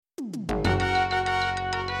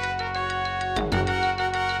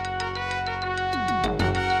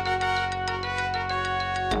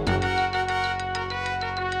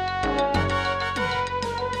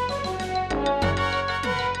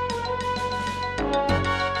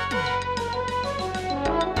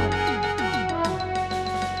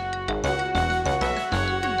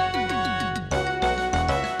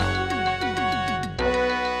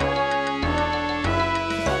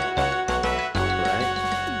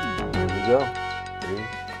go. 3,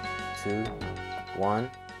 2, 1.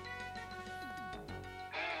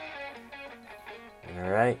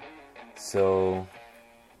 Alright, so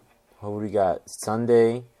what we got?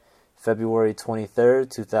 Sunday, February 23rd,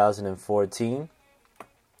 2014,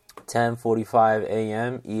 10:45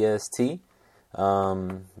 a.m. EST.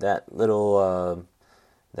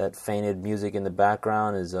 That fainted music in the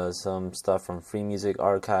background is some stuff from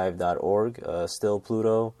freemusicarchive.org. Still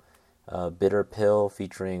Pluto, Bitter Pill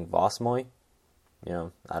featuring Vosmoy.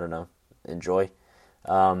 I don't know. Enjoy.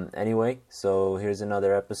 Anyway, so here's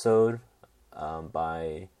another episode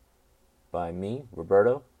by me,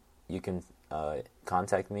 Roberto. You can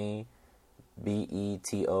contact me,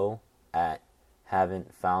 beto at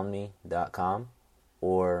haven'tfoundme.com,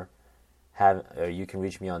 or you can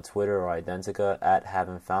reach me on Twitter or Identica at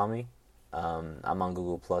haven'tfoundme. I'm on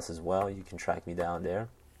Google Plus as well. You can track me down there.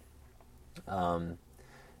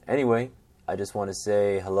 Anyway, I just want to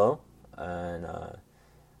say hello and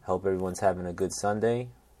hope everyone's having a good Sunday.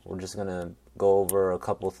 We're just gonna go over a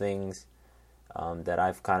couple things that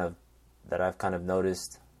I've kind of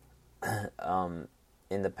noticed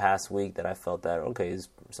in the past week that I felt that is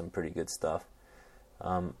some pretty good stuff.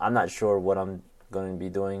 I'm not sure what I'm going to be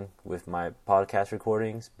doing with my podcast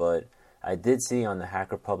recordings, but I did see on the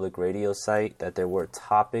Hacker Public Radio site that there were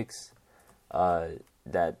topics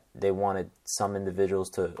that they wanted some individuals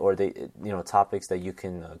to, or topics that you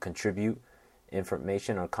can contribute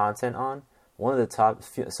information or content on. One of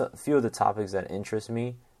the few of the topics that interest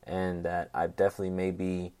me and that I definitely may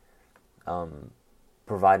be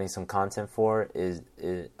providing some content for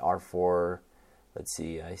are for, let's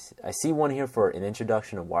see, I see one here for an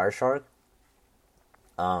introduction to Wireshark.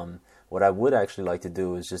 What I would actually like to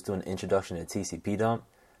do is just do an introduction to TCP dump,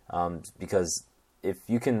 because if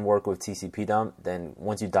you can work with TCP dump, then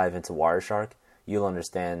once you dive into Wireshark, you'll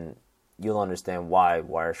understand why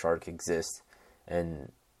Wireshark exists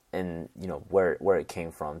and where it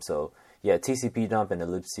came from. So yeah, TCP dump and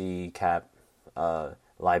ellipse cap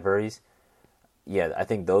libraries. Yeah, I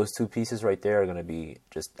think those two pieces right there are going to be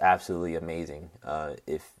just absolutely amazing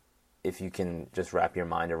if you can just wrap your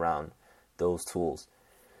mind around those tools.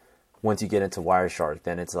 Once you get into Wireshark,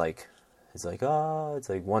 then it's like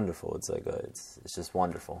wonderful. It's just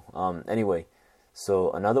wonderful. Anyway, so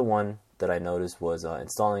another one that I noticed was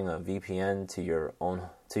installing a VPN to your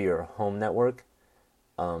home network.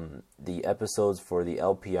 The episodes for the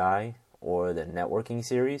LPI or the networking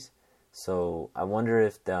series. So I wonder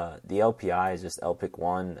if the LPI is just LPIC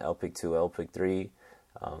 1, LPIC 2, LPIC 3.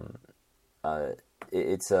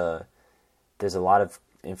 There's a lot of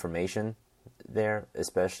information there,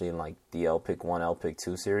 especially in like the LPIC 1, LPIC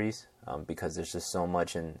 2 series, because there's just so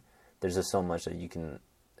much that you can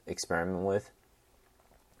experiment with.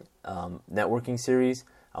 Networking series,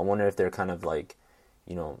 I wonder if they're kind of like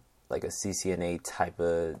a CCNA type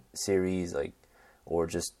of series, or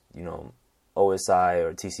just OSI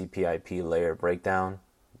or TCP/IP layer breakdown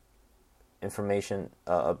information,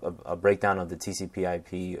 a breakdown of the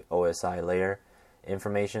TCP/IP OSI layer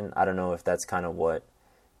information. I don't know if that's kind of what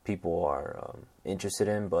people are interested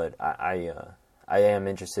in, but I am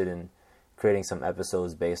interested in creating some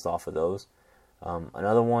episodes based off of those.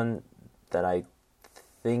 Another one that I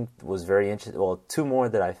think was very interesting, well, two or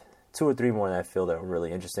three more that I feel that are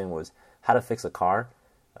really interesting was how to fix a car.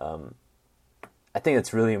 I think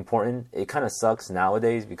it's really important. It kind of sucks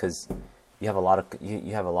nowadays because you have a lot of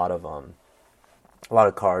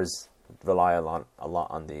cars rely a lot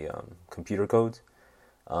on the computer codes,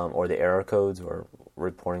 or the error codes or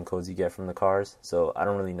reporting codes you get from the cars. So I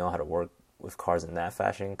don't really know how to work with cars in that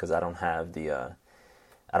fashion because I don't have that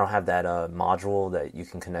module that you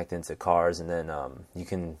can connect into cars, and then you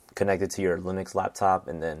can connect it to your Linux laptop,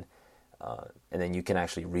 and then you can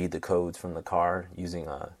actually read the codes from the car using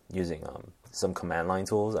some command line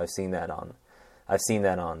tools. I've seen that on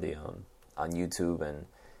YouTube, and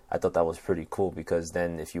I thought that was pretty cool because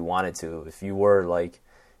then if you were into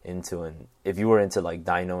like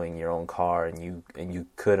dynoing your own car and you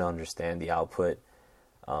could understand the output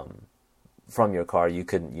from your car, you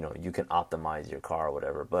can optimize your car or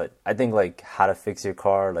whatever. But I think like how to fix your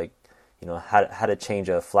car, how to change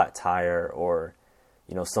a flat tire, or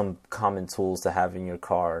some common tools to have in your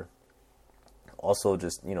car. Also,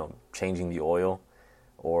 just changing the oil,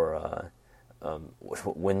 or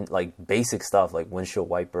when like basic stuff like windshield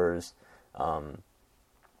wipers,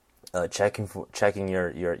 checking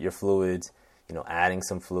your fluids, adding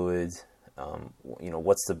some fluids.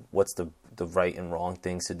 What's the right and wrong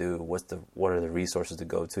things to do? What are the resources to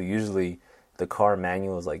go to? Usually, the car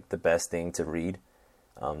manual is like the best thing to read.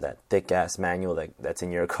 That thick ass manual that's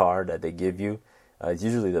in your car that they give you. It's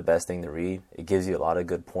usually the best thing to read. It gives you a lot of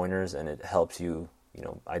good pointers, and it helps you,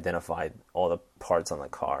 identify all the parts on the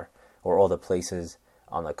car or all the places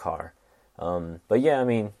on the car. But yeah, I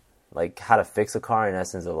mean, like how to fix a car in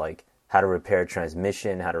essence of like how to repair a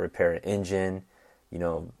transmission, how to repair an engine,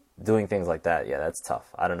 doing things like that. Yeah, that's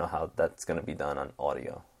tough. I don't know how that's going to be done on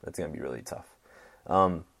audio. That's going to be really tough.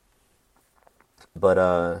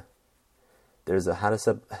 But there's a how to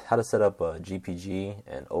set up a GPG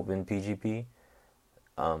and OpenPGP.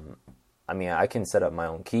 I mean, I can set up my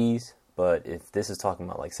own keys, but if this is talking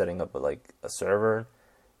about like setting up a server,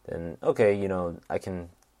 then okay, I can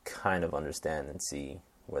kind of understand and see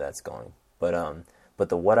where that's going. But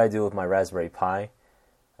what I do with my Raspberry Pi,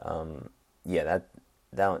 yeah,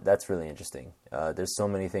 that's really interesting. There's so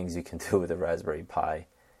many things you can do with a Raspberry Pi.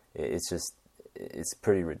 It's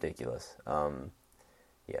pretty ridiculous.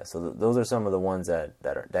 Yeah, so those are some of the ones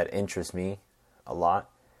that interest me a lot,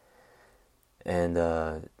 and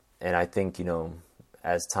I think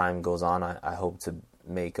as time goes on, I hope to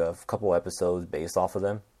make a couple episodes based off of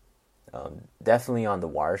them. Definitely on the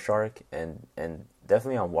Wireshark and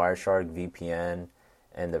definitely on Wireshark, VPN,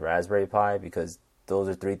 and the Raspberry Pi, because those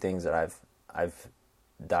are three things that I've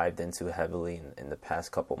dived into heavily in the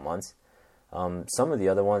past couple months. Some of the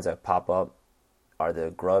other ones that pop up are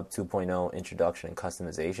the Grub 2.0 introduction and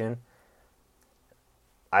customization.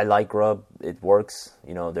 I like Grub. It works.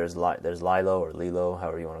 There's Lilo or Lilo,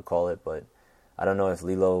 however you want to call it, but I don't know if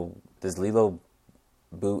does Lilo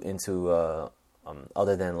boot into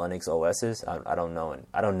other than Linux OSs. I don't know.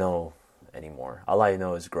 I don't know anymore. All I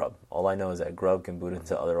know is Grub. All I know is that Grub can boot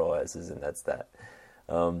into other OSs, and that's that.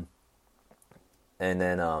 And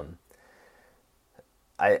then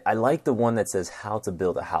I like the one that says how to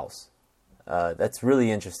build a house. That's really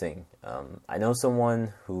interesting. I know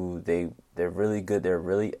someone who they're really good. They're a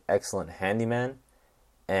really excellent handyman,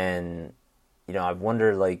 and I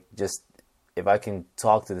wonder like just if I can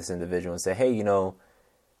talk to this individual and say, hey,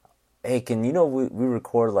 can we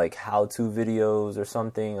record like how-to videos or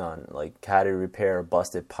something on like how to repair a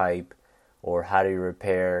busted pipe, or how do you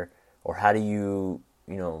repair, or how do you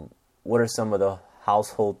what are some of the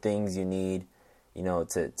household things you need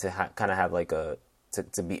to kind of have like to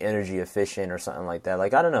be energy efficient or something like that.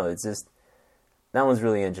 Like, I don't know, it's just, that one's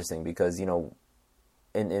really interesting because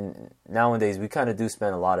in nowadays we kind of do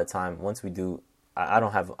spend a lot of time, once we do, I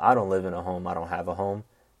don't live in a home, I don't have a home,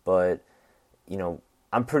 but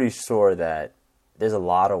I'm pretty sure that there's a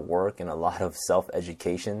lot of work and a lot of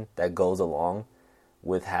self-education that goes along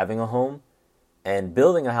with having a home. And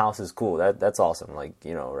building a house is cool. That's awesome. Like,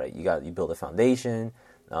 right, you build a foundation,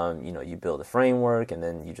 you build a framework, and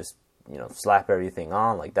then you just, slap everything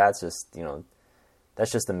on. Like, that's just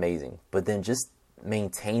amazing. But then just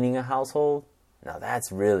maintaining a household, now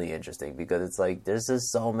that's really interesting, because it's like there's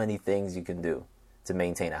just so many things you can do to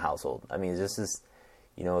maintain a household. I mean, it's just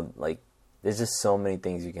like there's just so many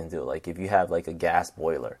things you can do. Like, if you have like a gas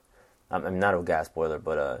boiler, I mean, not a gas boiler,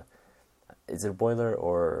 but is it a boiler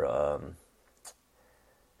or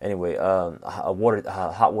anyway, a hot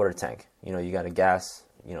water tank. You got a gas.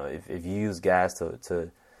 If you use gas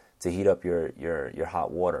to heat up your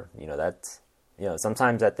hot water, that's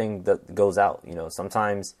sometimes that thing that goes out.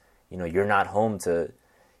 Sometimes you're not home to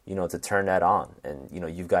turn that on, and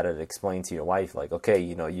you've got to explain to your wife, like, okay,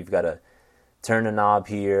 you've got to turn the knob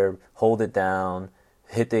here, hold it down,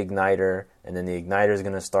 hit the igniter, and then the igniter is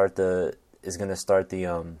going to start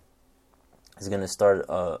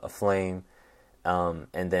a flame.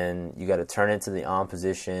 And then you got to turn it to the on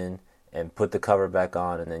position and put the cover back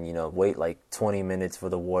on, and then wait like 20 minutes for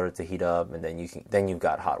the water to heat up, and then you've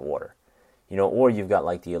got hot water, or you've got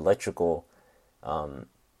like the electrical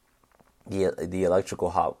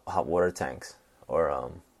hot water tanks,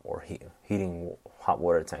 or heating hot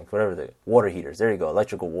water tanks, whatever, the water heaters. There you go,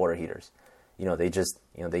 electrical water heaters.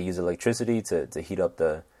 They use electricity to heat up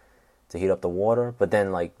the water, but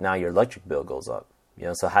then like now your electric bill goes up.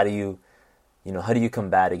 So how do you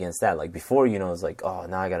combat against that? Like before, it's like, oh,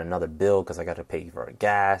 now I got another bill because I got to pay for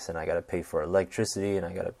gas, and I got to pay for electricity, and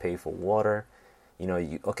I got to pay for water.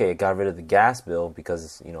 I got rid of the gas bill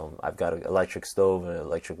because, I've got an electric stove and an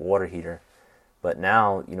electric water heater. But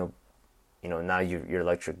now, now your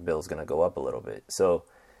electric bill is going to go up a little bit. So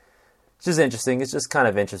it's just interesting. It's just kind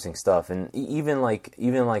of interesting stuff. And even like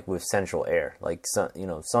with central air, like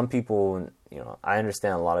some people, I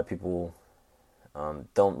understand a lot of people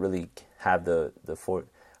don't really have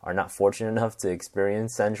are not fortunate enough to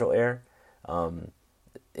experience central air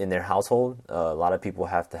in their household. A lot of people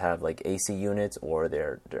have to have like AC units, or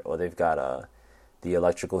they've got the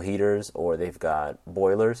electrical heaters, or they've got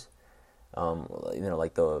boilers.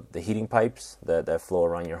 Like the heating pipes that flow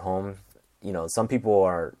around your home. some people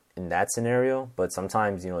are in that scenario, but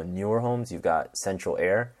sometimes, in newer homes, you've got central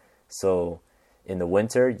air. So in the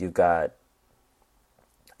winter, you've got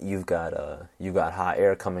hot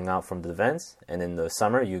air coming out from the vents, and in the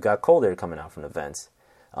summer, you've got cold air coming out from the vents.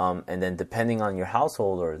 And then depending on your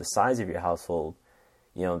household or the size of your household,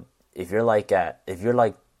 if you're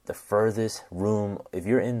the furthest room, if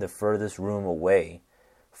you're in the furthest room away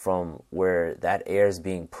from where that air is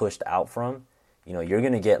being pushed out from, you're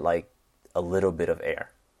going to get like a little bit of air.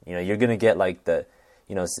 You're going to get like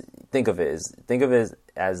think of it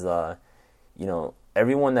as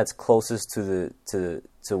everyone that's closest to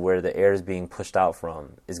where the air is being pushed out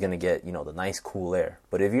from is going to get, the nice cool air.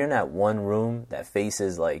 But if you're in that one room that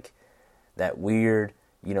faces like that weird,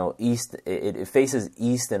 east, it faces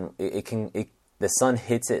east, and the sun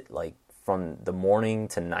hits it like from the morning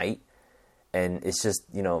to night, and it's just,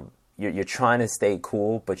 you're trying to stay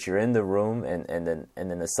cool, but you're in the room, and then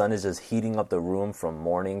the sun is just heating up the room from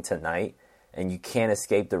morning to night, and you can't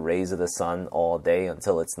escape the rays of the sun all day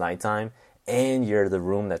until it's nighttime, and you're the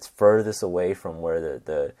room that's furthest away from where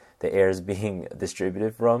the air is being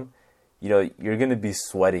distributed from. You're going to be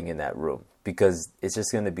sweating in that room because it's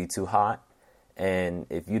just going to be too hot. And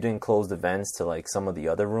if you didn't close the vents to like some of the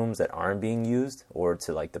other rooms that aren't being used, or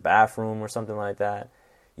to like the bathroom or something like that,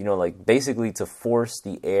 like basically to force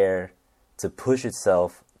the air to push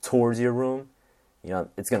itself towards your room,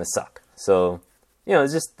 it's going to suck. So,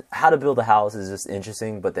 it's just how to build a house is just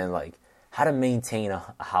interesting, but then like how to maintain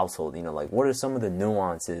a household, like what are some of the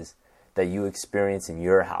nuances that you experience in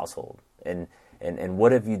your household, and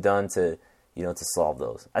what have you done to solve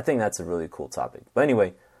those? I think that's a really cool topic. But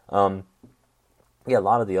anyway, a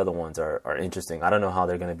lot of the other ones are interesting. I don't know how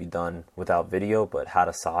they're going to be done without video, but how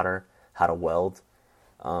to solder, how to weld,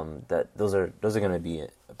 those are going to be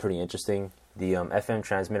pretty interesting. The FM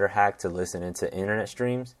transmitter hack to listen into internet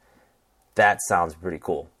streams, that sounds pretty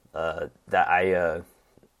cool. That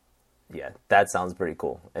sounds pretty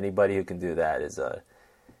cool. Anybody who can do that is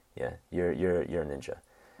you're a ninja.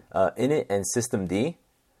 Init and System D,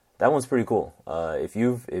 that one's pretty cool. If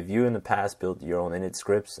you in the past built your own init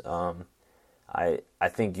scripts, I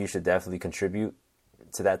think you should definitely contribute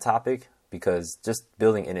to that topic, because just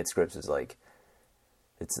building init scripts is like,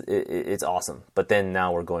 it's awesome. But then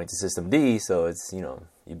now we're going to System D, so it's, you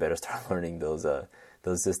better start learning those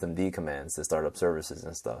System D commands to start up services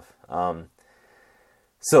and stuff.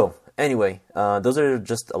 So anyway, those are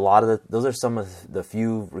some of the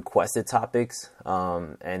few requested topics.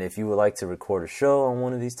 And if you would like to record a show on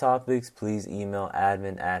one of these topics, please email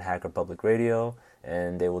admin@HackerPublicRadio,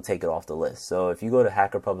 and they will take it off the list. So if you go to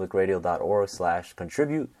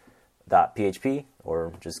hackerpublicradio.org/contribute.php,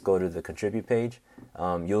 or just go to the contribute page,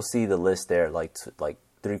 you'll see the list there, like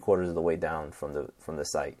 3/4 of the way down from the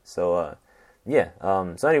site. So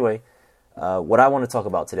so anyway, what I want to talk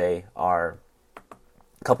about today are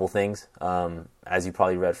a couple things. As you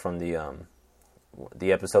probably read from the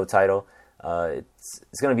episode title,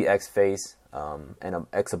 it's going to be Xface and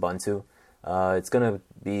Xubuntu. It's going to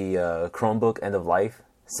be Chromebook end of life,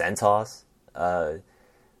 CentOS,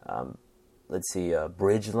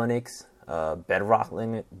 Bridge Linux, Bedrock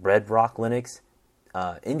Linux,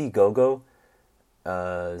 Indiegogo,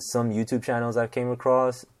 some YouTube channels I've came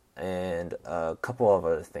across, and a couple of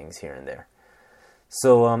other things here and there.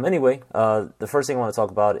 So anyway, the first thing I want to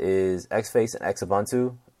talk about is Xface and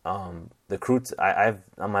Xubuntu. I've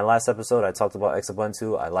on my last episode I talked about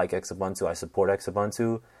Xubuntu. I like Xubuntu. I support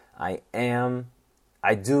Xubuntu. I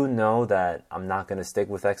do know that I'm not going to stick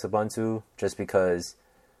with Xubuntu just because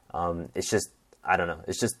it's just, I don't know,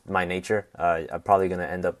 it's just my nature. I'm probably going to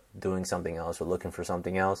end up doing something else or looking for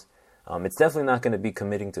something else. It's definitely not going to be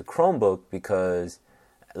committing to Chromebook, because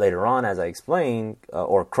later on, as I explained,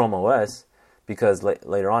 or Chrome OS, because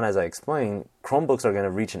later on, as I explained, Chromebooks are going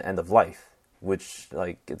to reach an end of life, which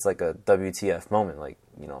it's like a WTF moment.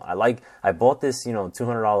 I bought this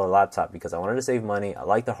 $200 laptop because I wanted to save money. I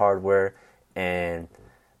like the hardware, and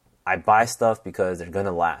I buy stuff because they're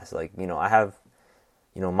gonna last. I have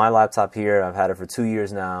my laptop here. I've had it for 2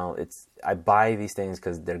 years now. I buy these things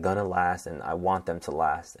because they're gonna last, and I want them to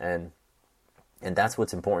last. And that's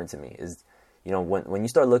what's important to me is, when you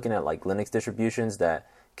start looking at like Linux distributions that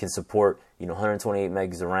can support 128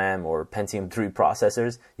 megs of RAM or Pentium 3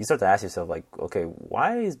 processors, you start to ask yourself like, okay,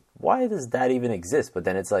 why does that even exist? But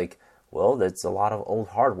then it's like, well, there's a lot of old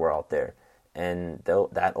hardware out there, and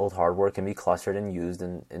that old hardware can be clustered and used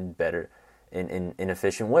in better, in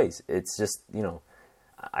efficient ways. It's just,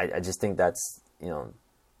 I just think that's,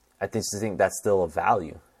 I think that's still a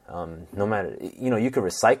value. No matter, you could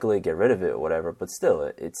recycle it, get rid of it or whatever, but still,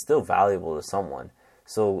 it's still valuable to someone.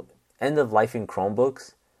 So end of life in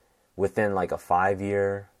Chromebooks, within like a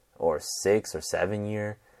 5-year or 6 or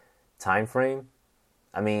 7-year time frame,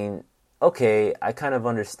 I mean, okay, I kind of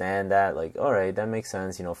understand that. Like, all right, that makes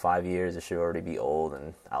sense. 5 years, it should already be old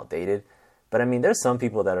and outdated. But I mean, there's some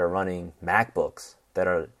people that are running MacBooks that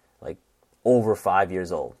are like over 5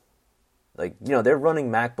 years old. Like, they're running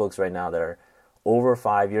MacBooks right now that are over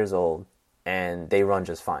 5 years old, and they run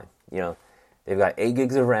just fine. They've got 8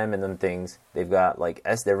 gigs of RAM in them things. They've got like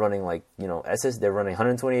they're running like they're running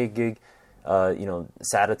 128 gig,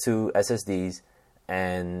 SATA 2 SSDs,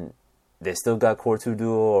 and they still got Core 2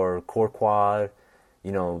 Duo or Core Quad,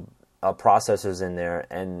 processors in there,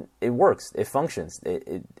 and it works. It functions.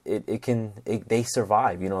 They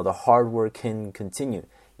survive. The hardware can continue.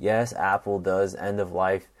 Yes, Apple does end of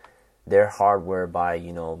life their hardware by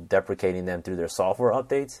deprecating them through their software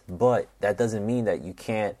updates, but that doesn't mean that you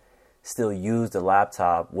can't still use the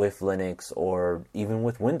laptop with Linux or even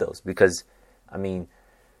with Windows, because I mean,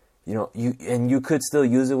 you could still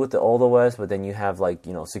use it with the old OS, but then you have like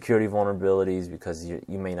security vulnerabilities because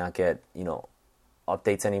you may not get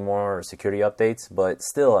updates anymore or security updates. But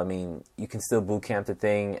still, I mean, you can still boot camp the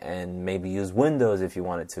thing and maybe use Windows if you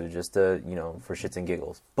wanted to, just to for shits and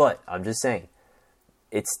giggles. But I'm just saying,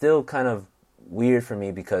 it's still kind of weird for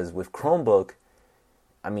me because with Chromebook,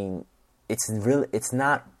 I mean, it's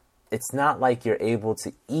not like you're able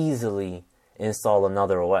to easily install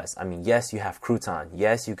another OS. I mean, yes, you have Crouton.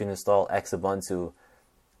 Yes, you can install Xubuntu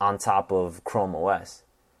on top of Chrome OS.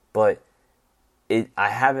 But I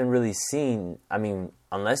haven't really seen, I mean,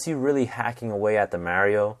 unless you're really hacking away at the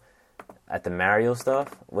Mario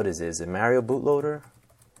stuff. What is it? Is it Mario Bootloader?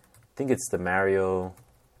 I think it's the Mario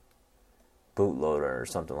Bootloader or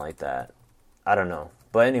something like that. I don't know.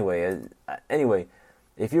 But anyway,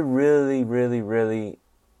 if you're really, really, really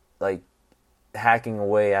like hacking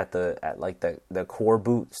away at the core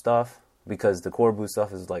boot stuff, because the core boot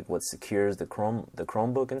stuff is like what secures the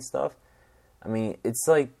Chromebook and stuff. I mean, it's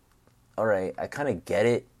like, all right, I kind of get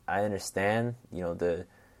it. I understand,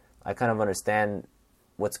 I kind of understand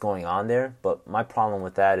what's going on there. But my problem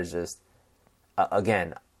with that is just,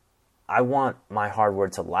 again, I want my hardware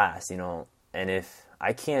to last, and if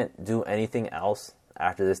I can't do anything else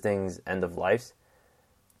after this thing's end of life,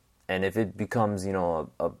 and if it becomes,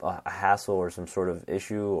 a hassle or some sort of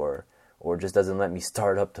issue, or just doesn't let me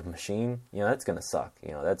start up the machine, that's gonna suck.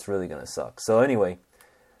 That's really gonna suck. So anyway,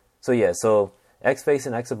 so XFace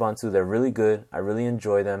and Xubuntu, they're really good. I really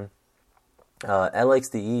enjoy them.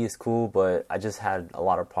 LXDE is cool, but I just had a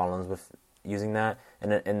lot of problems with using that.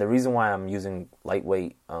 And the reason why I'm using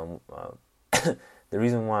lightweight,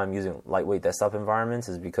 desktop environments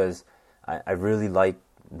is because I really like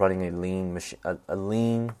running a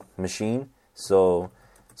lean machine. So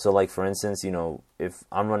like for instance, if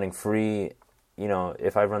I'm running free,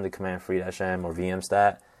 if I run the command free-m or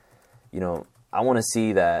vmstat, I want to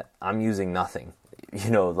see that I'm using nothing.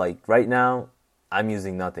 Like right now, I'm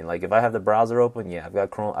using nothing. Like if I have the browser open, yeah, I've got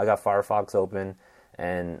Chrome, I got Firefox open,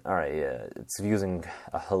 and all right, yeah, it's using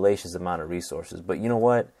a hellacious amount of resources. But you know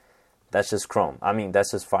what? That's just Chrome. I mean,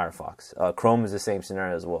 that's just Firefox. Chrome is the same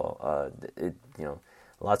scenario as well.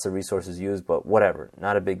 Lots of resources used, but whatever,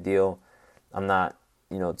 not a big deal. I'm not,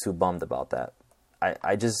 too bummed about that.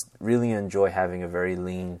 I just really enjoy having a very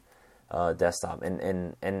lean desktop,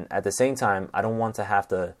 and at the same time, I don't want to have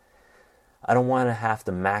to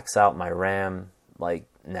max out my RAM like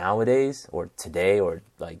nowadays or today or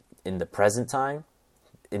like in the present time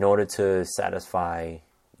in order to satisfy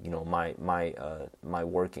my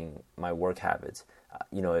work habits.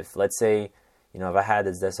 If let's say if I had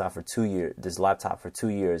this desktop for 2 years, this laptop for 2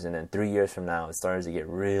 years, and then 3 years from now it starts to get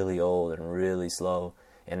really old and really slow,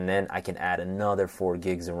 and then I can add another 4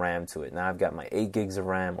 gigs of RAM to it. Now I've got my 8 gigs of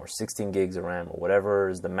RAM or 16 gigs of RAM or whatever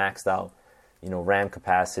is the maxed out, RAM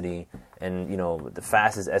capacity, and, the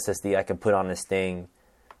fastest SSD I can put on this thing,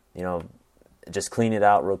 just clean it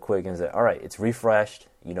out real quick and say, all right, it's refreshed,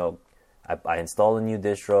 I installed a new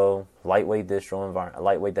distro, lightweight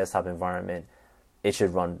desktop environment, it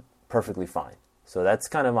should run perfectly fine. So that's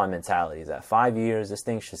kind of my mentality, is that 5 years, this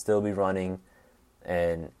thing should still be running,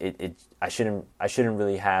 and I shouldn't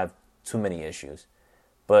really have too many issues.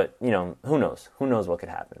 But, who knows? Who knows what could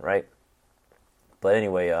happen, right? But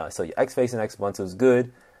anyway, so XFace and Xubuntu is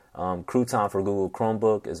good. Crouton for Google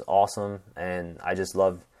Chromebook is awesome, and I just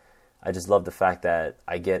love the fact that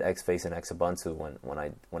I get XFace and Xubuntu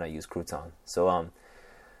when I use Crouton. So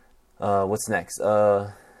what's next?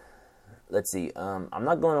 Let's see. I'm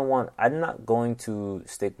not going to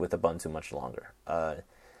stick with Ubuntu much longer.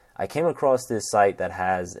 I came across this site that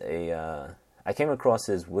has I came across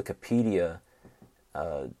this Wikipedia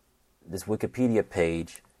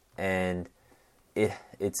page, and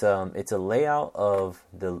it's a layout of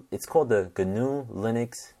it's called the GNU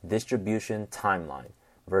Linux distribution timeline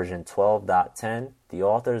version 12.10. The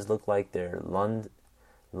authors look like they're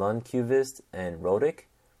Lundqvist and Rodick.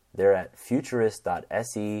 They're at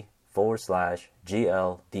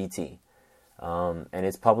futurist.se/GLDT. And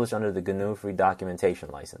it's published under the GNU Free Documentation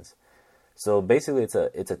License. So basically, it's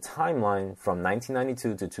a timeline from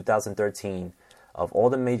 1992 to 2013 of all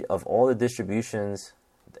the distributions.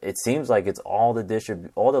 It seems like it's all the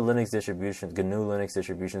Linux distributions, GNU Linux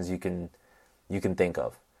distributions you can think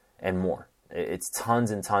of, and more. It's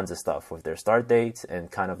tons and tons of stuff with their start dates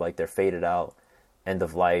and kind of like their faded out end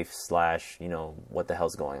of life / what the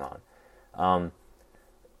hell's going on.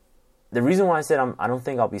 The reason why I said I don't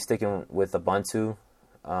think I'll be sticking with Ubuntu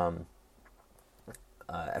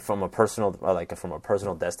from a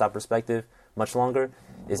personal desktop perspective much longer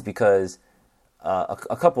is because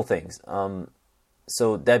a couple things.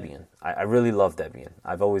 So Debian, I really love Debian.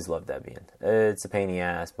 I've always loved Debian. It's a pain in the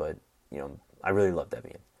ass, but I really love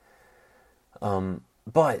Debian.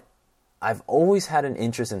 But I've always had an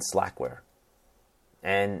interest in Slackware,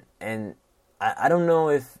 and I don't know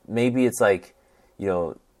if maybe it's like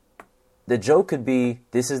the joke could be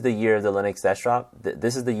this is the year of the Linux desktop.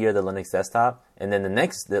 This is the year of the Linux desktop, and then the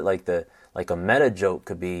next a meta joke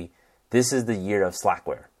could be this is the year of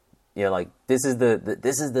Slackware. This is the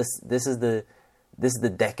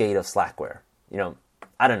decade of Slackware.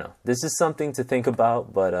 I don't know. This is something to think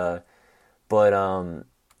about, but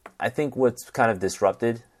I think what's kind of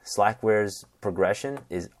disrupted Slackware's progression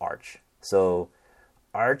is Arch. So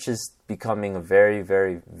Arch is becoming a very,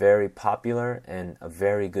 very, very popular and a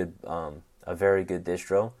very good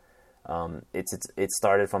distro. It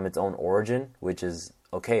started from its own origin, which is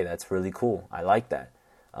okay. That's really cool. I like that.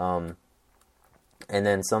 And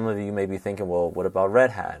then some of you may be thinking, well, what about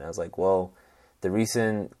Red Hat? And I was like, well, the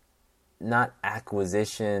recent not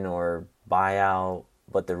acquisition or buyout,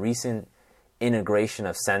 but the recent integration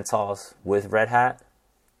of CentOS with Red Hat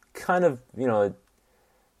kind of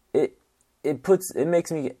it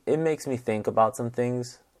makes me think about some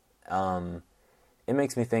things. It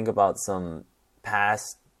makes me think about some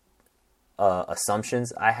past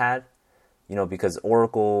assumptions I had, because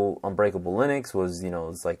Oracle Unbreakable Linux was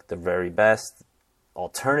it's like the very best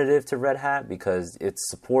alternative to Red Hat because it's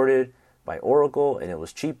supported by Oracle and it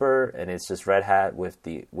was cheaper, and it's just Red Hat with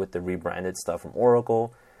the rebranded stuff from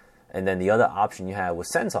Oracle. And then the other option you had was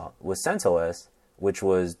CentOS, which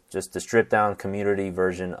was just the stripped down community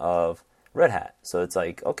version of Red Hat. So it's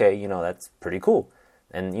like, okay, that's pretty cool.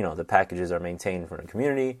 And, the packages are maintained from the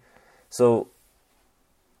community. So,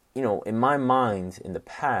 in my mind, in the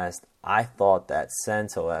past, I thought that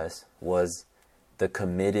CentOS was the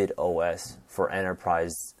committed OS for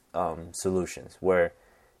enterprise solutions, where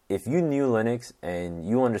if you knew Linux and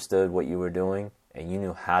you understood what you were doing and you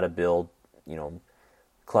knew how to build,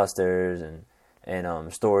 clusters and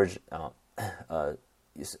storage,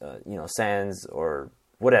 SANs or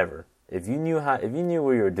whatever. If you knew what you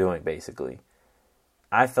were doing, basically,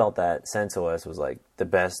 I felt that CentOS was like the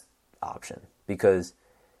best option because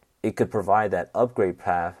it could provide that upgrade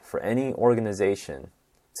path for any organization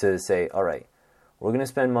to say, all right, we're going to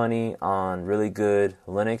spend money on really good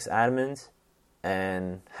Linux admins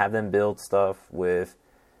and have them build stuff with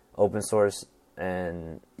open source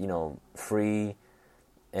and free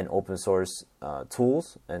and open source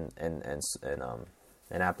tools and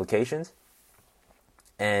applications.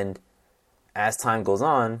 And as time goes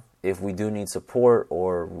on, if we do need support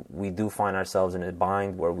or we do find ourselves in a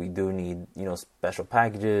bind where we do need special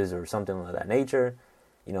packages or something of that nature,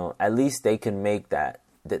 at least they can make that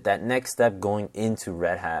next step going into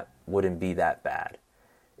Red Hat wouldn't be that bad.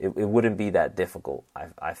 It wouldn't be that difficult,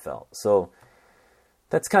 I felt. So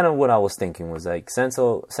that's kind of what I was thinking, was like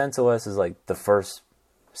CentOS is like the first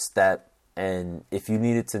step, and if you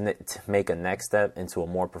needed to make a next step into a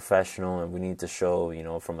more professional, and we need to show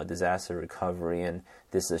from a disaster recovery and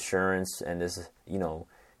this assurance and this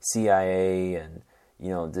CIA and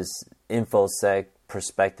this InfoSec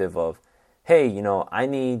perspective of, hey, I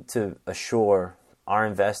need to assure our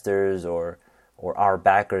investors or our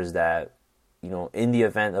backers that in the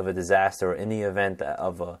event of a disaster or in the event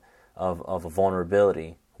of a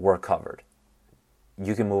vulnerability, we're covered.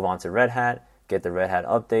 You can move on to Red Hat, get the Red Hat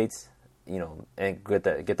updates, and get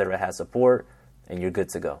the Red Hat support, and you're good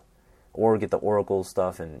to go. Or get the Oracle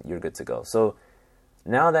stuff, and you're good to go. So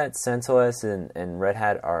now that CentOS and Red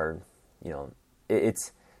Hat are,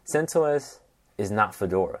 it's CentOS is not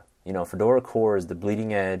Fedora. Fedora Core is the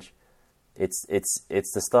bleeding edge. It's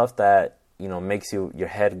the stuff that makes your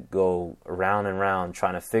head go round and round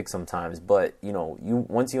trying to fix sometimes. But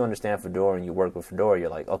once you understand Fedora and you work with Fedora, you're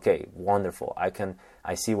like, okay, wonderful. I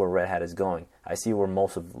see where Red Hat is going. I see where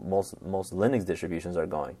most Linux distributions are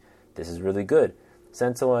going. This is really good.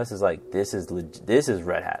 CentOS is like, this is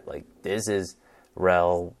Red Hat. Like, this is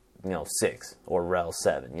RHEL 6 or RHEL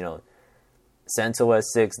 7. CentOS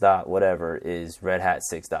 6 dot whatever is Red Hat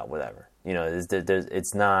 6 dot whatever. Is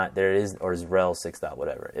RHEL 6 dot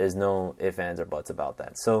whatever. There's no ifs, ands, or buts about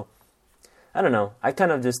that. So, I don't know. I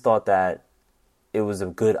kind of just thought that it was a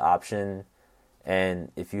good option, and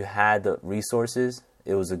if you had the resources,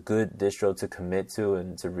 it was a good distro to commit to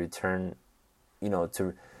and to return,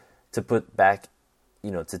 to put back,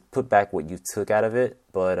 what you took out of it.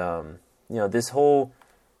 But this whole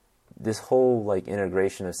like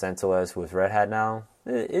integration of CentOS with Red Hat now,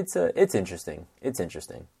 it's interesting. It's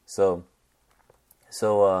interesting. So,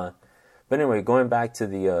 but anyway, going back to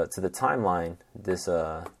the timeline, this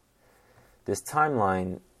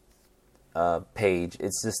timeline page,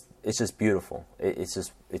 it's just beautiful. It's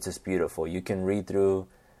just beautiful. You can read through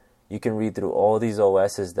all these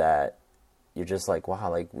OSs that you're just like, wow,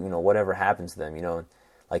 like whatever happens to them,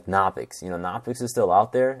 like Knoppix. Knoppix is still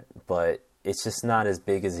out there, but it's just not as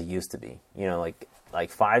big as it used to be. Like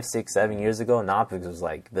 5, 6, 7 years ago, Knoppix was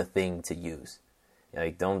like the thing to use.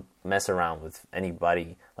 Like, don't mess around with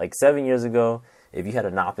anybody. Like 7 years ago, if you had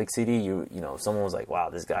a Knoppix CD, someone was like, wow,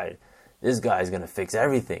 this guy's gonna fix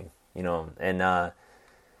everything. And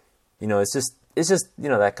it's just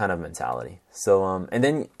that kind of mentality. So and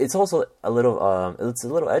then it's also a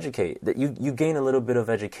little educate that you gain a little bit of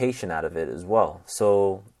education out of it as well.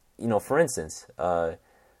 So for instance, I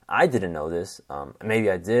didn't know this. Maybe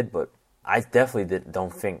I did, but I definitely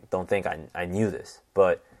don't think I knew this.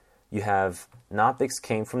 But you have Knoppix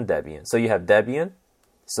came from Debian. So you have Debian.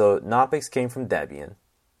 So Knoppix came from Debian,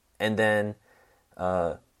 and then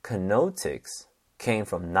Canotix came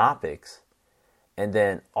from Knoppix, and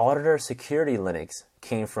then Auditor Security Linux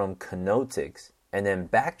came from Canotix, and then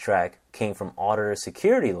Backtrack came from Auditor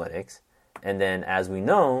Security Linux, and then as we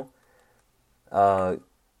know, well,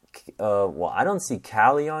 I don't see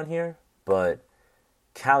Kali on here, but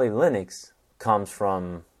Kali Linux comes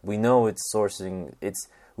from, we know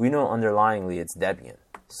underlyingly it's Debian.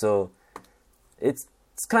 So it's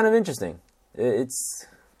kind of interesting. It's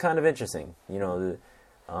kind of interesting, so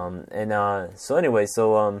anyway,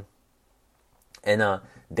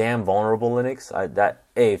 damn vulnerable Linux.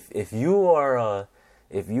 If you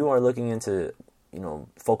are looking into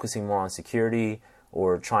focusing more on security,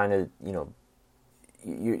 or trying to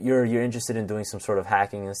you're interested in doing some sort of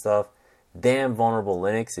hacking and stuff, damn vulnerable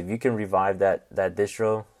Linux. If you can revive that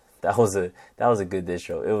distro, that was a good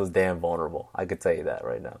distro. It was damn vulnerable. I could tell you that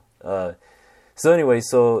right now. So anyway,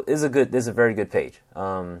 this is a very good page.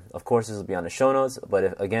 Of course, this will be on the show notes.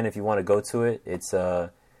 But if you want to go to it, it's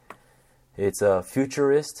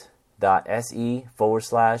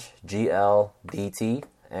futurist.se/GLDT,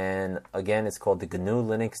 and again, it's called the GNU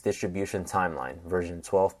Linux Distribution Timeline, version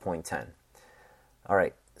 12.10. All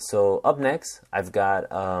right. So up next, I've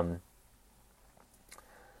got I've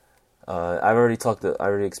already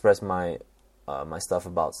expressed my my stuff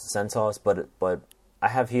about CentOS, but I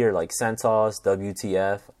have here like CentOS,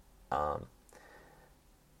 WTF.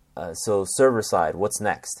 So server side, what's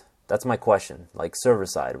next? That's my question. Like server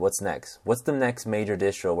side, what's next? What's the next major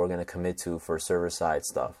distro we're going to commit to for server side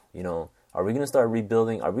stuff? Are we going to start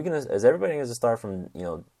rebuilding? Is everybody going to start from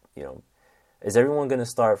is everyone going to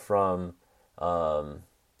start from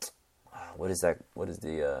what is that? What is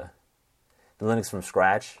the Linux from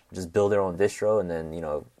scratch? Just build their own distro and then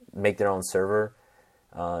make their own server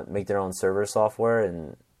software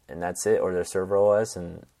and that's it, or their server OS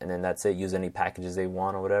and then that's it. Use any packages they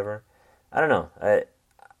want or whatever. I don't know.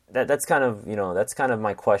 That's kind of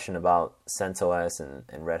my question about CentOS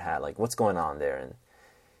and Red Hat. Like, what's going on there? And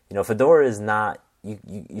Fedora is not.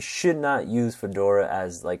 You should not use Fedora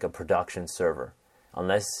as like a production server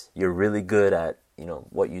unless you're really good at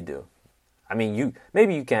what you do. I mean,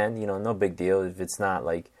 maybe you can. No big deal if it's not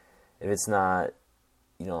high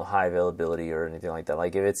availability or anything like that.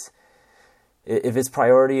 Like if its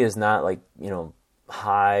priority is not like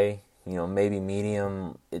high. Maybe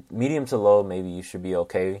medium to low, maybe you should be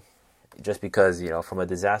okay. Just because, from a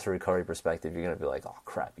disaster recovery perspective, you're going to be like, oh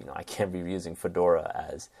crap, I can't be using Fedora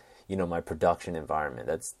as, my production environment.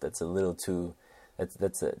 That's a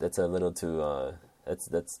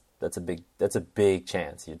big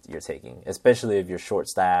chance you're taking, especially if you're short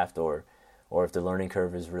staffed or if the learning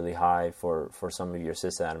curve is really high for some of your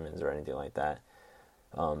sysadmins or anything like that.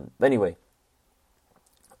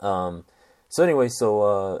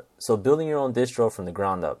 So building your own distro from the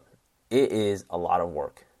ground up. it is a lot of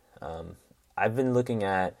work. I've been looking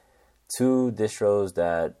at two distros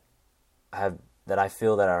that I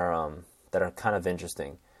feel that are kind of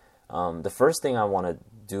interesting. The first thing I want to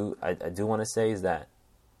do, I do want to say is that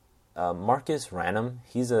Marcus Ranum,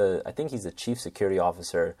 I think he's a chief security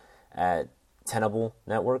officer at Tenable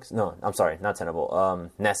Networks. No, I'm sorry, not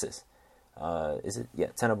Tenable. Nessus. Is it? Yeah,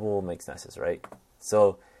 Tenable makes Nessus, right?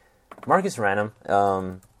 So Marcus Ranum,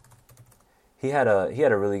 he had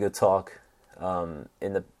a really good talk in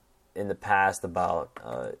the past about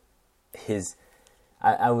his,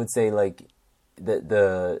 I would say, like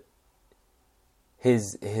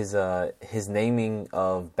his naming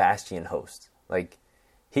of Bastion host. Like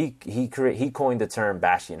he coined the term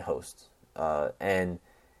Bastion host, and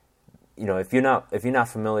if you're not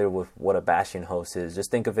familiar with what a Bastion host is,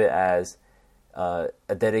 just think of it as a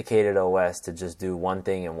dedicated OS to just do one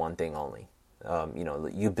thing and one thing only.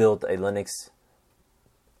 You build a Linux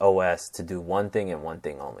OS to do one thing and one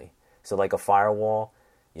thing only. So like a firewall,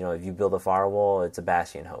 if you build a firewall, it's a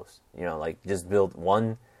Bastion host. Like just build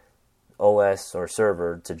one OS or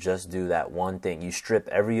server to just do that one thing. You strip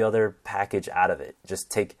every other package out of it.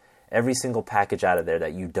 Just take every single package out of there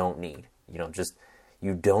that you don't need.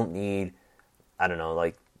 You don't need, I don't know,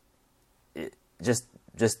 like,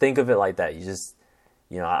 just think of it like that. You just,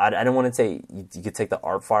 I don't want to say you could take the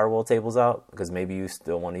ARP firewall tables out, because maybe you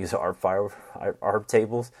still want to use ARP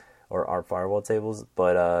tables or ARP firewall tables,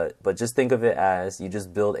 but just think of it as you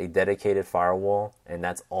just build a dedicated firewall, and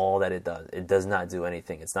that's all that it does. It does not do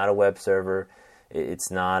anything. It's not a web server. It's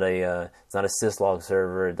not a syslog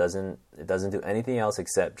server. It doesn't do anything else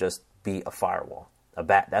except just be a firewall.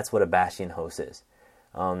 That's what a Bastion host is.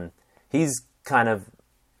 He's kind of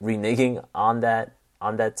reneging on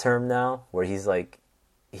that term now, where he's like,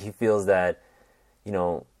 he feels that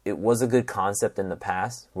it was a good concept in the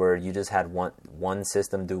past, where you just had one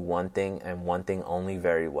system do one thing and one thing only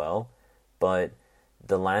very well, but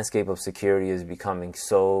the landscape of security is becoming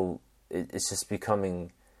it's just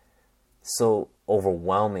becoming so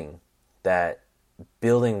overwhelming that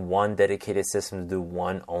building one dedicated system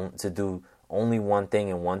to do only one thing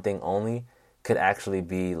and one thing only could actually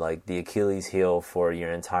be like the Achilles heel for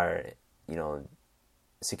your entire,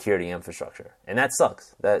 security infrastructure. And that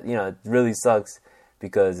sucks. That, it really sucks,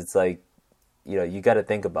 because it's like, you got to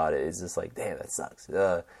think about it. It's just like, damn, that sucks.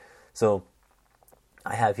 So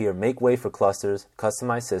I have here, make way for clusters,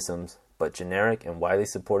 customized systems, but generic and widely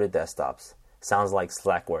supported desktops. Sounds like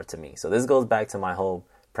Slackware to me. So this goes back to my whole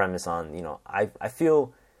premise on, I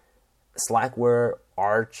feel Slackware,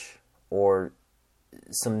 Arch, or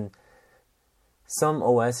some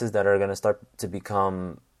OSs that are going to start to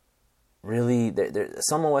become really,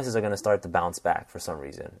 some OSs are going to start to bounce back for some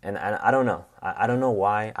reason. And I don't know. I don't know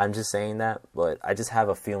why. I'm just saying that, but I just have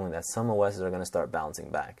a feeling that some OSs are going to start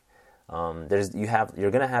bouncing back. You're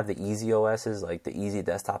going to have the easy OSs, like the easy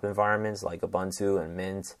desktop environments like Ubuntu and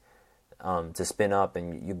Mint, to spin up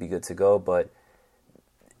and you'd be good to go. But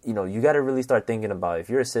you got to really start thinking about, if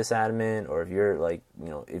you're a sysadmin, or if you're like,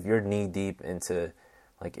 if you're knee deep into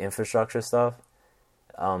like infrastructure stuff,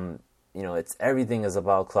 it's everything is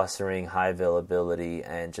about clustering, high availability,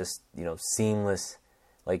 and just seamless,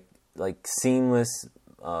 like seamless.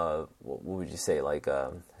 What would you say? Like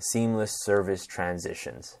seamless service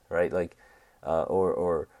transitions, right? Like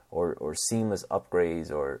or seamless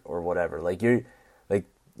upgrades or whatever. Like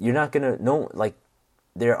you're not gonna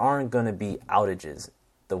there aren't gonna be outages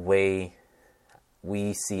the way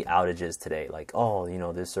we see outages today. Like,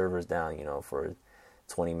 this server's down, for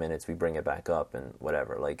 20 minutes, we bring it back up and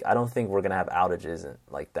whatever. Like, I don't think we're gonna have outages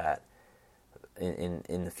like that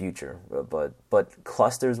in the future. But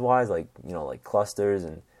clusters wise, like clusters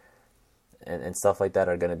and stuff like that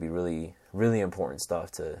are gonna be really, really important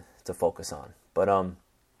stuff to focus on. But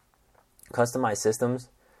customized systems,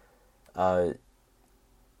 I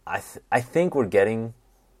think we're getting.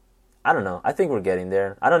 I don't know. I think we're getting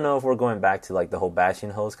there. I don't know if we're going back to like the whole Bastion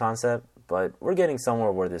host concept, but we're getting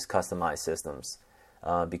somewhere where there's customized systems.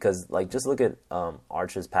 Because like, just look at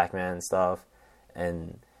Arch's Pac-Man stuff,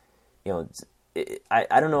 and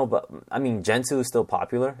I don't know, but I mean, Gentoo is still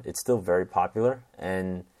popular. It's still very popular,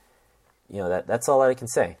 and that's all I can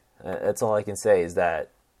say. That's all I can say is that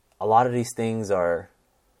a lot of these things are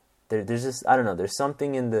there's just, I don't know. There's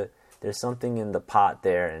something in the pot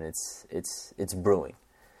there, and it's brewing.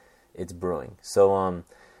 It's brewing. So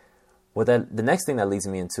the next thing that leads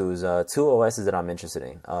me into is two OSs that I'm interested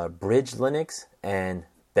in: Bridge Linux and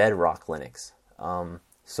Bedrock Linux.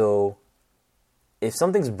 So if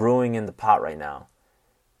something's brewing in the pot right now,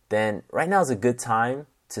 then right now is a good time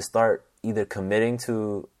to start either committing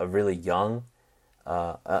to a really young,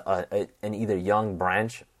 an either young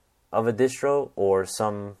branch of a distro or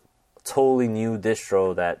some totally new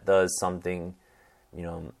distro that does something,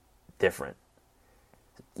 different.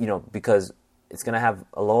 Because it's going to have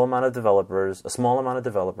a low amount of developers, a small amount of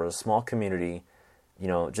developers, a small community,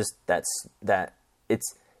 just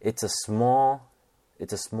it's a small,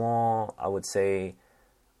 I would say,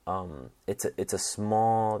 it's a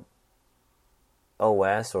small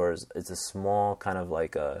OS, or it's a small kind of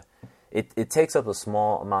like it takes up a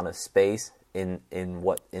small amount of space in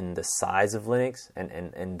the size of Linux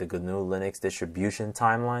and the GNU Linux distribution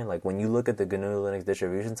timeline. Like when you look at the GNU Linux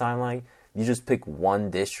distribution timeline, you just pick one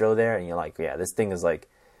distro there and you're like, yeah, this thing is like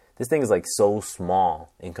so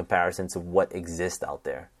small in comparison to what exists out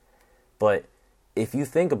there. But if you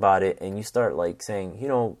think about it and you start like saying,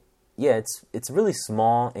 yeah, it's really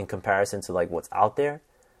small in comparison to like what's out there,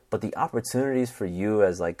 but the opportunities for you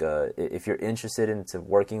as like if you're interested into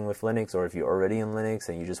working with Linux, or if you're already in Linux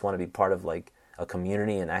and you just want to be part of like a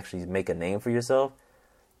community and actually make a name for yourself,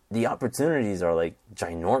 the opportunities are like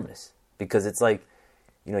ginormous, because it's like,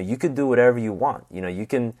 you can do whatever you want. You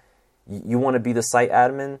want to be the site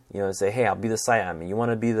admin, say, hey, I'll be the site admin. You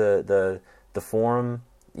want to be the forum,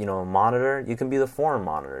 monitor, you can be the forum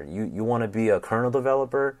monitor. You want to be a kernel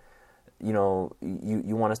developer, you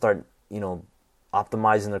want to start,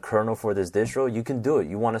 optimizing the kernel for this distro, you can do it.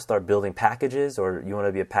 You want to start building packages, or you want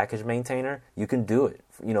to be a package maintainer, you can do it.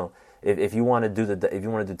 If you want to do if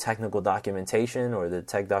you want to do technical documentation, or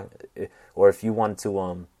or if you want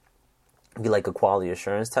to be like a quality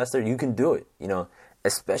assurance tester, you can do it.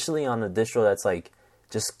 Especially on a distro that's like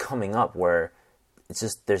just coming up, where it's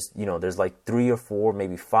just there's like 3 or 4,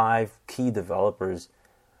 maybe 5 key developers,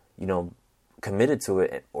 committed to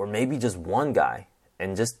it, or maybe just one guy,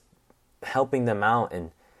 and just helping them out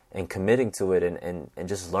and committing to it, and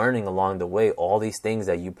just learning along the way all these things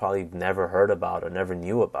that you probably never heard about or never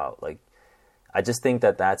knew about. Like, I just think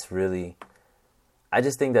that that's really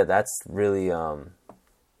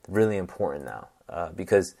really important now,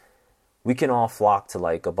 because we can all flock to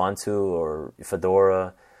like Ubuntu or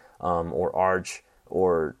Fedora, or Arch,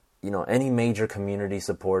 or any major community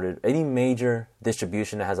supported, any major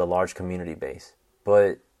distribution that has a large community base.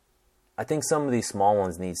 But I think some of these small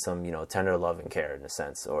ones need some tender love and care, in a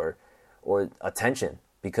sense, or attention,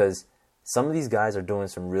 because some of these guys are doing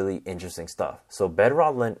some really interesting stuff. So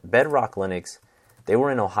Bedrock Linux, they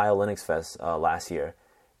were in Ohio Linux Fest last year,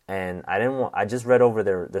 and I just read over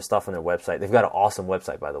their stuff on their website. They've got an awesome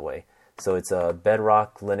website, by the way. So it's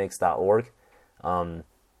bedrocklinux.org.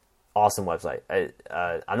 Awesome website.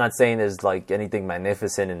 I'm not saying there's like anything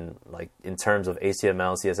magnificent in terms of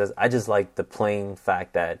HTML, CSS. I just like the plain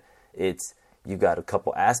fact that you got a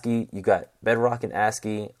couple ASCII, you got Bedrock and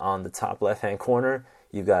ASCII on the top left hand corner.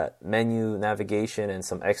 You got menu navigation and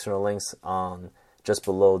some external links on just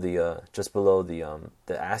below the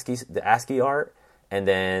ASCII art, and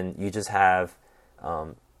then you just have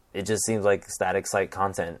it just seems like static site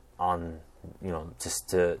content on just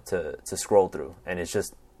to scroll through, and it's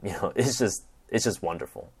just it's just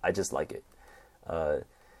wonderful. I just like it. But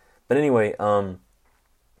anyway,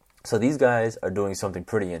 so these guys are doing something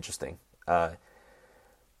pretty interesting.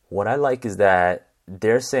 What I like is that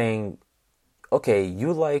they're saying, okay,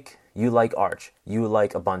 you like Arch, you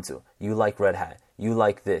like Ubuntu, you like Red Hat, you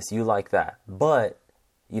like this, you like that, but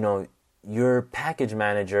your package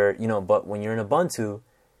manager, but when you're in Ubuntu,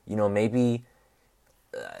 maybe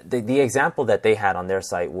the example that they had on their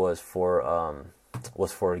site was for a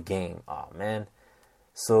game. Oh man.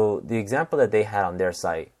 So the example that they had on their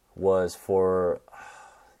site was for,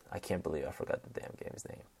 I can't believe I forgot the damn game's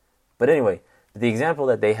name. But anyway, the example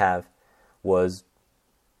that they have was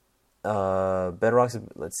Bedrock's,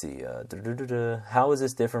 let's see, how is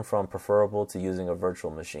this different from preferable to using a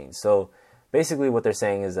virtual machine? So basically what they're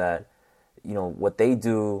saying is that, what they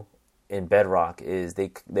do in Bedrock is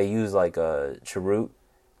they use like a chroot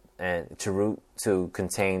to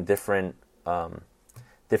contain different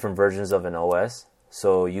versions of an OS.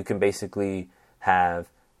 So you can basically have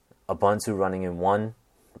Ubuntu running in one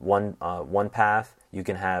path. You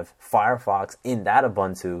can have Firefox in that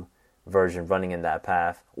Ubuntu version running in that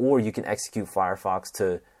path, or you can execute Firefox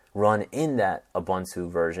to run in that Ubuntu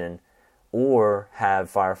version, or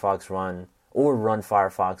have Firefox run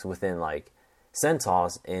Firefox within like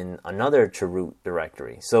CentOS in another chroot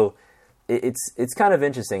directory. So it's kind of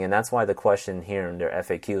interesting, and that's why the question here in their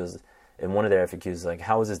FAQs, in one of their FAQs, is like,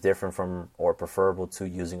 how is this different from or preferable to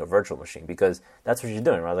using a virtual machine? Because that's what you're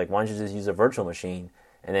doing, right? Like, why don't you just use a virtual machine,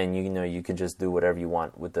 and then you can just do whatever you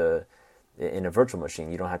want in a virtual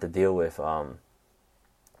machine. You don't have to deal with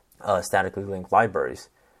statically linked libraries.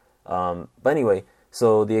 But anyway,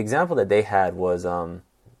 so the example that they had was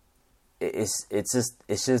it's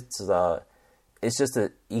just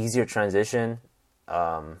an easier transition,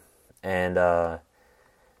 and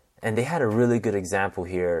they had a really good example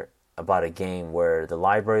here about a game where the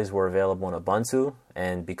libraries were available in Ubuntu,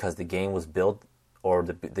 and because the game was built, or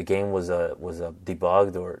the game was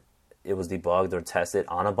debugged, or it was debugged or tested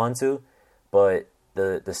on Ubuntu, but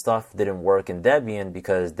the stuff didn't work in Debian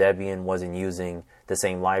because Debian wasn't using the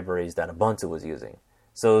same libraries that Ubuntu was using.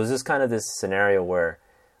 So it was just kind of this scenario where,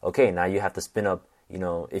 okay, now you have to spin up,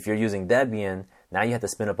 if you're using Debian, now you have to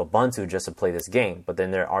spin up Ubuntu just to play this game. But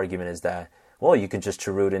then their argument is that, well, you can just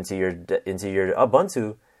chroot into your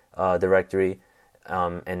Ubuntu directory,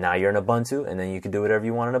 and now you're in Ubuntu, and then you can do whatever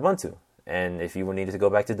you want in Ubuntu. And if you needed to go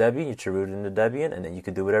back to Debian, you chroot into Debian, and then you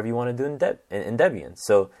can do whatever you want to do in Debian.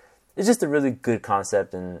 So it's just a really good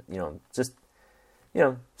concept, and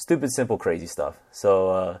stupid, simple, crazy stuff.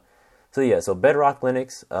 So Bedrock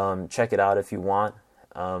Linux, check it out if you want.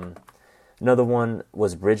 Another one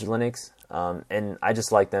was Bridge Linux, and I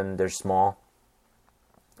just like them. They're small,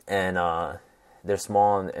 and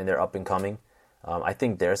they're up and coming. I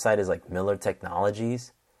think their site is like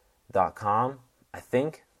millertechnologies.com, I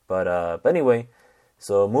think. But anyway,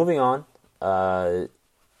 so moving on,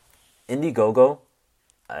 Indiegogo.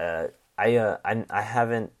 I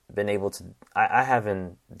haven't been able to. I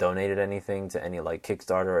haven't donated anything to any like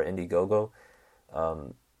Kickstarter or Indiegogo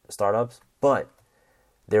startups, but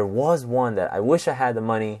there was one that I wish I had the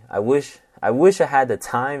money. I wish I had the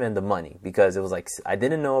time and the money, because it was like I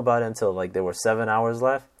didn't know about it until like there were 7 hours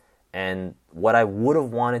left, and what I would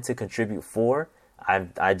have wanted to contribute for,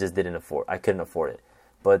 I just didn't afford. I couldn't afford it.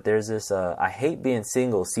 But there's this I Hate Being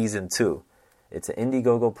Single Season 2. It's an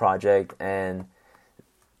Indiegogo project, and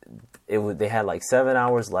they had like 7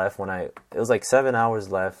 hours left it was like 7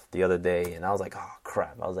 hours left the other day, and I was like, oh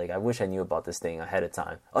crap. I was like, I wish I knew about this thing ahead of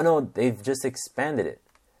time. Oh no, they've just expanded it.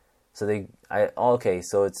 So okay,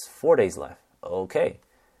 so it's 4 days left. Okay.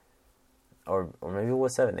 Or maybe it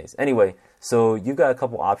was 7 days. Anyway, so you got a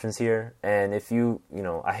couple options here, and if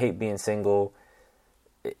I Hate Being Single,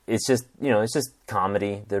 it's just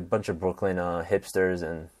comedy. They're a bunch of Brooklyn hipsters,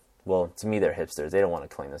 and well, to me they're hipsters. They don't want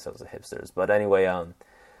to claim themselves as hipsters. But anyway,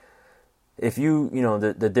 if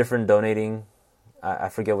the different donating, I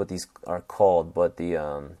forget what these are called, but the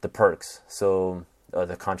perks, so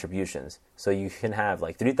the contributions. So you can have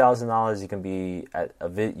like $3,000. You can be at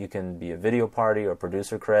you can be a video party or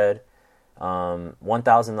producer cred.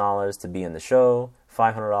 $1,000 to be in the show,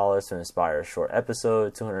 $500 to inspire a short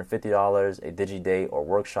episode, $250 a digi-date or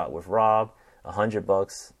workshop with Rob,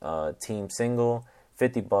 $100 team single,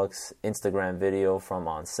 $50 Instagram video from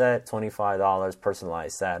on set, $25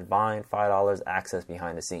 personalized sad vine, $5 access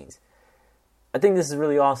behind the scenes. I think this is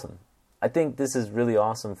really awesome. I think this is really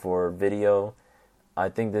awesome for video. I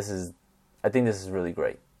think this is really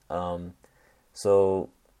great. So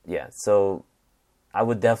I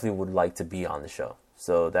would like to be on the show.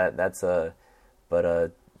 So but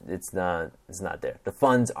it's not there. The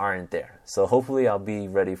funds aren't there. So hopefully I'll be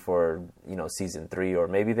ready for season 3, or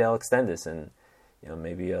maybe they'll extend this, and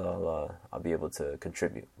maybe I'll be able to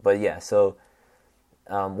contribute. But yeah, so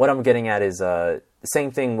what I'm getting at is the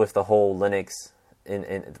same thing with the whole Linux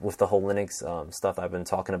with the whole Linux stuff I've been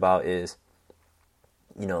talking about is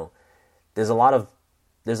there's a lot of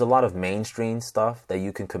mainstream stuff that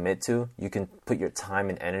you can commit to. You can put your time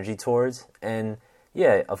and energy towards, and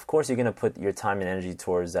yeah, of course you're gonna put your time and energy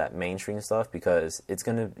towards that mainstream stuff because it's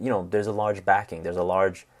gonna there's a large backing, there's a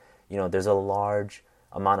large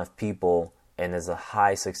amount of people, and there's a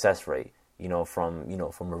high success rate from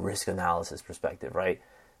a risk analysis perspective, right?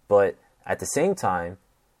 But at the same time,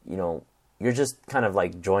 you're just kind of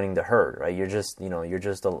like joining the herd, right? You're just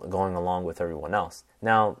going along with everyone else.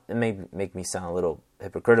 Now, it may make me sound a little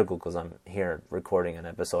hypocritical because I'm here recording an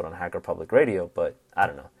episode on Hacker Public Radio, but I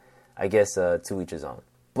don't know. I guess to each his own.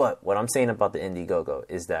 But what I'm saying about the Indiegogo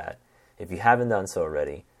is that if you haven't done so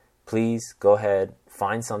already, please go ahead,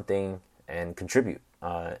 find something, and contribute.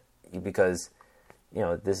 Because,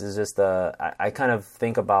 this is just I kind of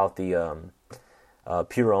think about the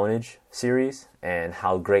Pure Ownage series and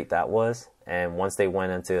how great that was. And once they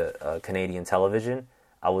went into Canadian television,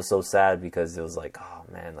 I was so sad because it was like, oh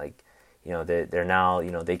man, like, they're now,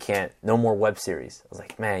 they can't, no more web series. I was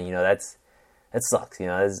like, man, that sucks.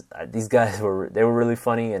 These guys were really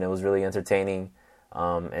funny, and it was really entertaining.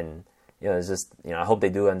 And it's just, I hope they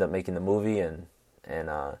do end up making the movie,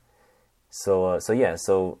 so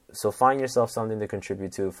find yourself something to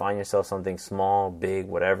contribute to. Find yourself something small, big,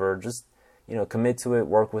 whatever. Just commit to it,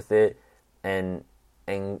 work with it, and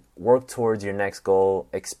work towards your next goal.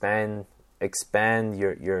 Expand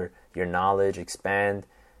your knowledge. Expand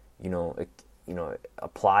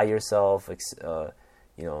apply yourself,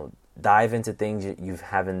 dive into things you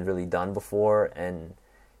haven't really done before, and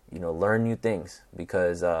learn new things,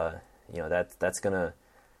 because that's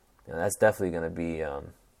definitely gonna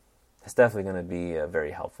be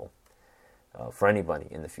very helpful for anybody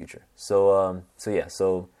in the future. So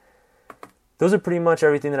those are pretty much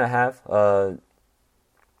everything that I have. A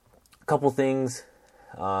couple things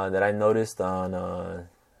that I noticed on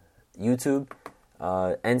YouTube.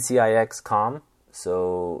 NCIX.com.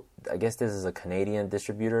 So I guess this is a Canadian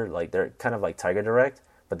distributor. Like, they're kind of like Tiger Direct,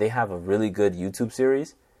 but they have a really good YouTube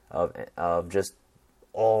series of just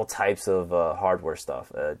all types of hardware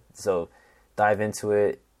stuff. So dive into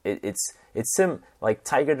it. It's like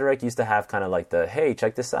Tiger Direct used to have kind of like the, hey,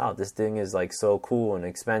 check this out, this thing is like so cool and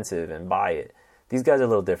expensive and buy it. These guys are a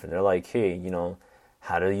little different. They're like, hey,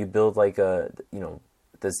 how do you build like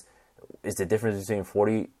this is the difference between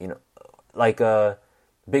 40, like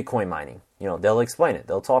Bitcoin mining. They'll explain it.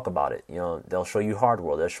 They'll talk about it. They'll show you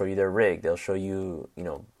hardware. They'll show you their rig. They'll show you,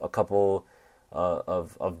 a couple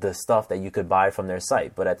of the stuff that you could buy from their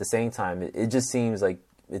site. But at the same time, it just seems like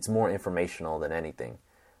it's more informational than anything.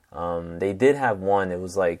 They did have one. It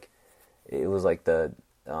was like the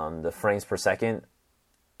frames per second,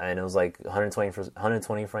 and it was like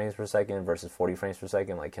 120 frames per second versus 40 frames per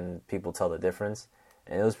second. Like, can people tell the difference?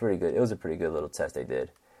 And it was pretty good. It was a pretty good little test they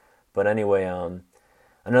did. But anyway,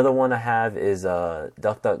 another one I have is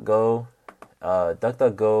DuckDuckGo,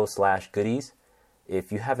 DuckDuckGo/goodies.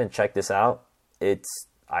 If you haven't checked this out,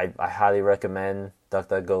 I highly recommend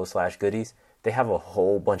DuckDuckGo/goodies. They have a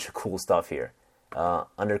whole bunch of cool stuff here.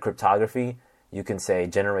 Under cryptography, you can say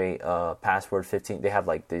generate password 15. They have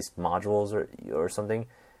like these modules or something.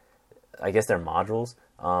 I guess they're modules.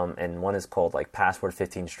 And one is called like password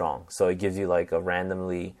 15 strong. So it gives you like a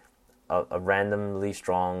randomly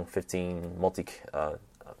strong 15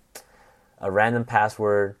 a random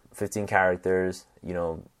password, 15 characters,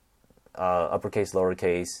 uppercase,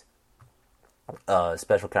 lowercase,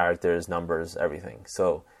 special characters, numbers, everything.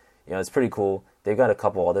 So, it's pretty cool. They've got a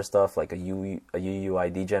couple other stuff like a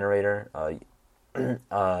UUID generator, a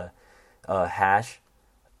hash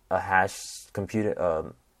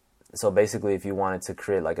computer. So basically, if you wanted to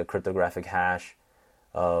create like a cryptographic hash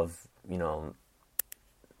of,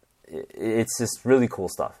 it's just really cool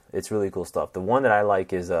stuff. It's really cool stuff. The one that I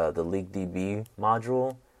like is the LeakDB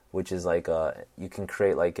module, which is like you can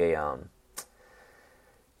create like a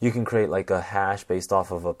hash based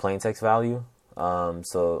off of a plain text value.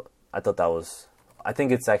 So I thought I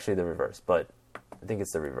think it's actually the reverse, but I think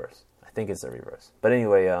it's the reverse. But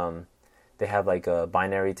anyway, they have like a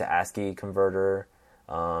binary to ASCII converter.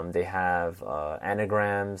 They have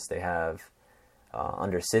anagrams. They have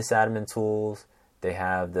under sysadmin tools. They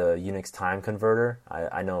have the Unix time converter.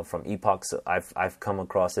 I know from epochs, I've come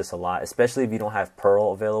across this a lot, especially if you don't have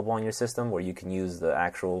Perl available on your system, where you can use the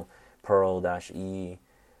actual Perl-E.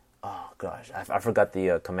 Oh gosh, I forgot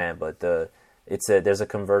the command, but there's a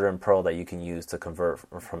converter in Perl that you can use to convert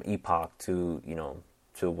from epoch to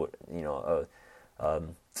what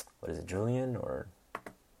is it, Julian, or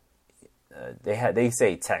they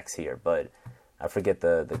say text here, but I forget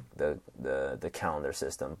the calendar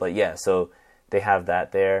system. But yeah, so they have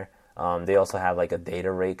that there. They also have like a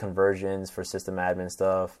data rate conversions for system admin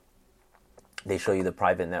stuff. They show you the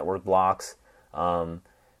private network blocks. A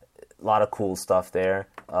lot of cool stuff there.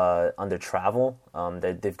 Under travel,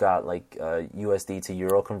 they've got like USD to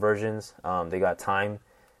Euro conversions. They got time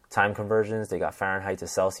conversions. They got Fahrenheit to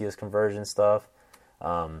Celsius conversion stuff.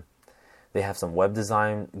 They have some web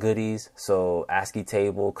design goodies. So ASCII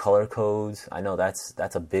table, color codes. I know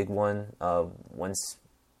that's a big one. Once,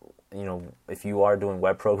 if you are doing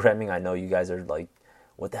web programming, I know you guys are like,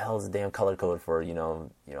 what the hell is the damn color code for, I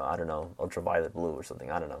don't know, ultraviolet blue or something,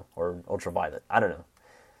 I don't know, or ultraviolet, I don't know.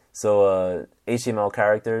 So HTML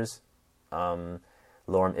characters, lorem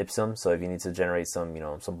ipsum. So if you need to generate some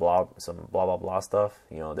blah blah stuff,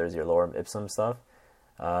 there's your lorem ipsum stuff.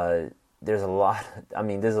 There's a lot. I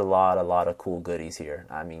mean, there's a lot of cool goodies here.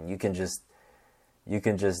 I mean, you can just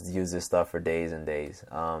use this stuff for days and days.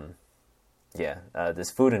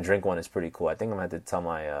 This food and drink one is pretty cool. I think I'm gonna have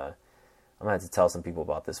to tell some people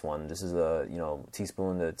about this one. This is a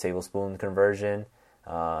teaspoon to tablespoon conversion.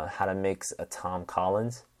 How to mix a Tom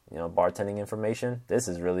Collins, bartending information. This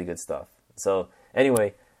is really good stuff. So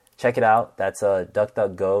anyway, check it out. That's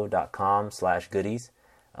duckduckgo.com/goodies.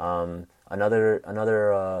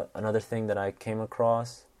 Another thing that I came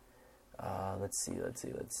across. Let's see.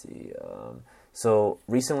 So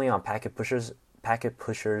recently on Packet Pushers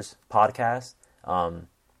podcast,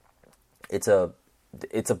 it's the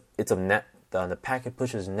Packet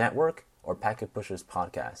Pushers network or Packet Pushers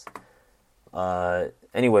podcast.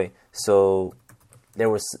 Anyway, so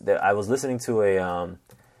I was listening to an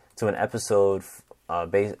episode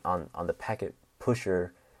based on the Packet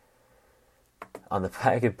Pusher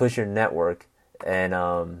network, and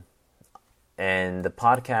the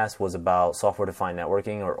podcast was about software-defined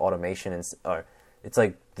networking or automation, or it's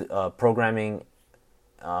like programming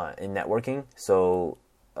in networking. So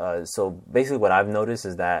basically, what I've noticed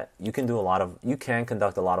is that you can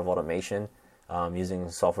conduct a lot of automation using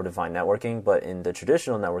software-defined networking, but in the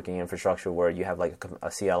traditional networking infrastructure where you have like a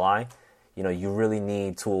CLI, you really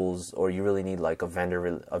need tools, or you really need like a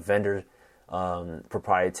vendor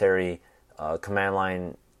proprietary command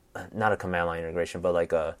line, not a command line integration, but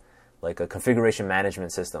like a configuration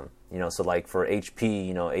management system. So like for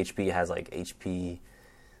HP, HP has like HP.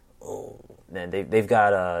 Oh man, they've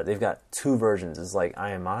got two versions. It's like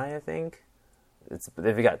IMI, I think.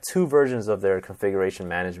 They've got two versions of their configuration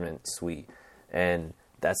management suite, and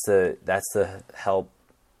that's to help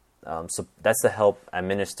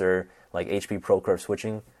administer like HP ProCurve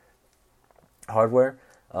switching hardware.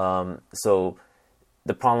 So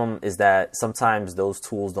the problem is that sometimes those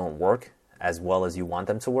tools don't work as well as you want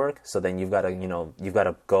them to work. So then you've got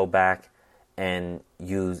to go back and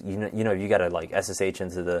use you got to like SSH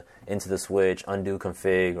into the switch, undo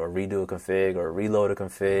config or redo a config or reload a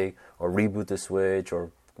config or reboot the switch,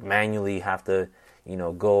 or manually have to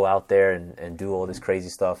go out there and do all this crazy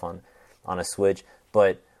stuff on a switch.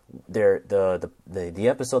 But the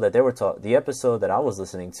episode the episode that I was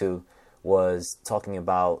listening to was talking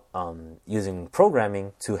about using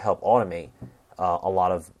programming to help automate a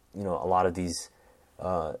lot of these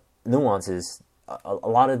nuances, a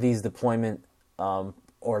lot of these deployment or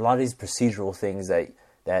a lot of these procedural things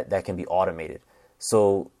that can be automated.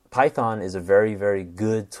 So Python is a very, very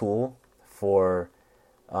good tool for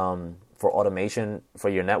automation for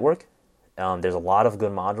your network. There's a lot of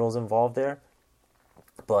good modules involved there.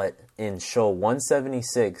 But in show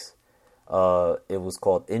 176, it was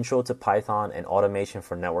called Intro to Python and Automation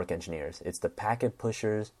for Network Engineers. It's the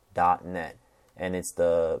packetpushers.net, and it's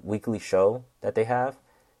the weekly show that they have,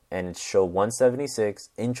 and it's show 176,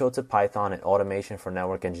 Intro to Python and Automation for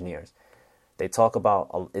Network Engineers. They talk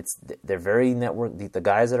about they're very network. The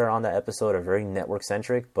guys that are on that episode are very network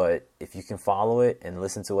centric, but if you can follow it and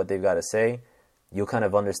listen to what they've got to say, you'll kind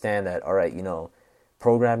of understand that. All right,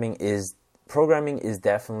 programming is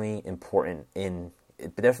definitely important.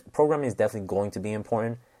 Programming is definitely going to be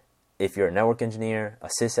important if you're a network engineer, a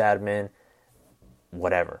sysadmin,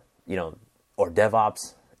 whatever, or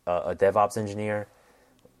DevOps, a DevOps engineer,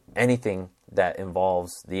 anything that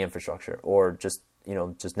involves the infrastructure, or just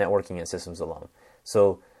networking and systems alone.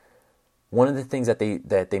 So one of the things that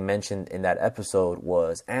they mentioned in that episode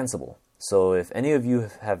was Ansible. So if any of you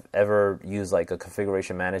have ever used like a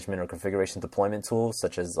configuration management or configuration deployment tool,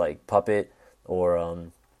 such as like Puppet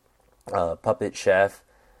or Puppet Chef,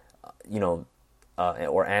 or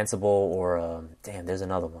Ansible, or there's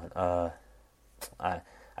another one.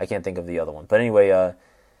 I can't think of the other one. But anyway,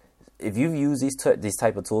 if you've used these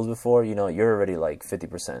type of tools before, you're already like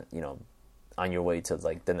 50%, on your way to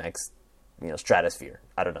like the next, stratosphere.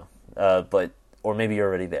 I don't know. Or maybe you're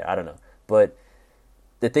already there. I don't know. But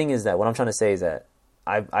the thing is that what I'm trying to say is that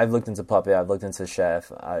I've looked into Puppet, I've looked into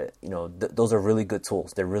Chef. Those are really good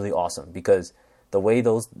tools. They're really awesome because the way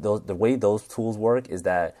those tools work is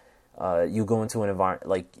that you go into an environment.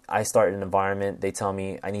 Like I start an environment, they tell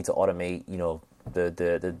me I need to automate,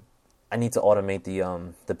 I need to automate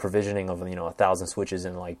the provisioning of 1,000 switches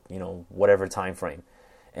in like whatever time frame,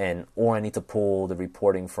 or I need to pull the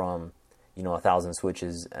reporting from 1,000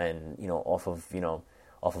 switches and off of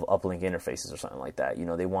uplink interfaces or something like that.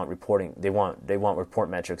 They want reporting. They want report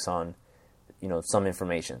metrics on some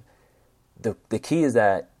information. The key is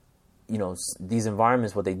that these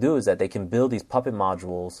environments, what they do is that they can build these Puppet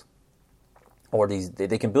modules, or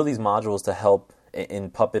they can build these modules to help in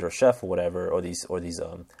Puppet or Chef or whatever, or these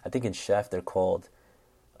I think in Chef they're called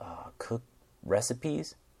cook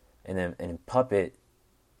recipes, and then in Puppet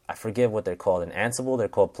I forget what they're called. In Ansible they're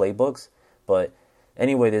called playbooks. But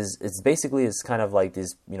anyway, it's kind of like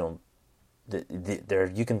this, you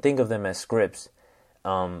can think of them as scripts,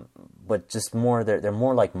 but just more they're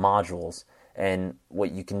more like modules. And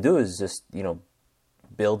what you can do is just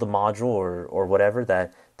build a module or whatever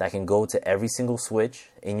that can go to every single switch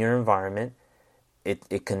in your environment.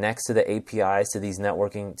 It connects to the APIs to these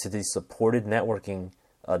supported networking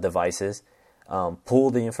devices.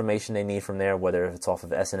 Pull the information they need from there, whether it's off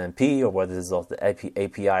of SNMP or whether it's off the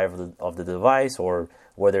API of the device, or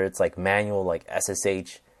whether it's like manual, like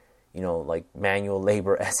SSH, like manual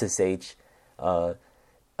labor SSH,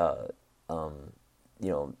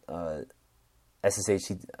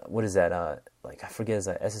 SSH, what is that? Like I forget, is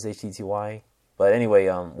that SSHTTY? But anyway,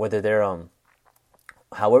 whether they're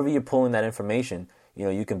however you're pulling that information,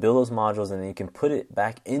 you can build those modules and then you can put it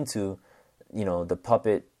back into, the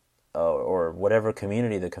Puppet or whatever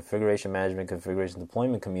community, the configuration management, configuration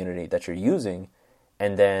deployment community that you're using,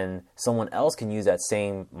 and then someone else can use that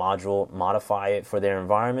same module, modify it for their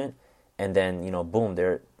environment, and then boom,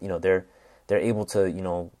 they're able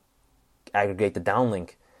to aggregate the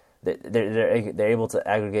downlink. They're able to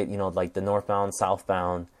aggregate like the northbound,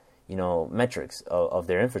 southbound metrics of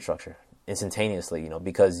their infrastructure instantaneously,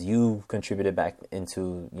 because you contributed back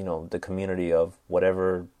into the community of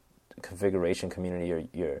whatever configuration community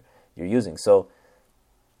you're using. So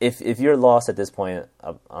if you're lost at this point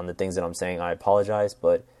on the things that I'm saying, I apologize,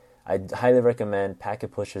 but I highly recommend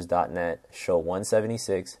packetpushers.net show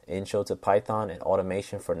 176, Intro to Python and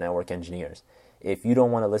Automation for Network Engineers. If you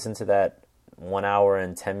don't want to listen to that 1 hour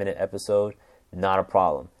and 10-minute episode, not a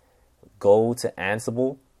problem. Go to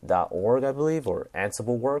Ansible.org, I believe, or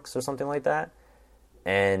Ansible Works or something like that,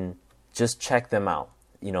 and just check them out.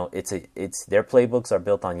 It's their playbooks are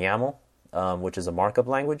built on YAML, which is a markup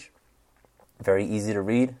language. Very easy to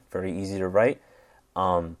read, very easy to write,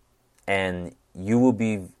 and you will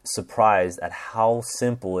be surprised at how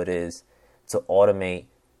simple it is to automate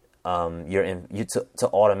to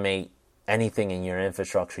automate anything in your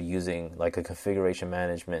infrastructure using like a configuration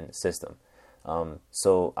management system.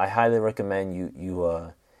 So I highly recommend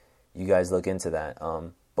you guys look into that.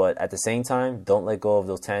 But at the same time, don't let go of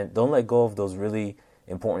those really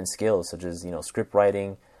important skills such as script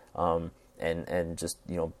writing, and just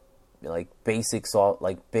like basic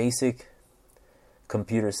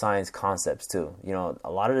computer science concepts too. A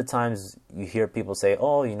lot of the times you hear people say,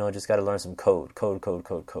 "Oh, just got to learn some code."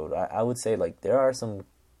 I would say like there are some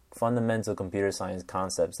fundamental computer science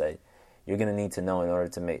concepts that you're going to need to know in order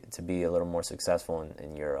to be a little more successful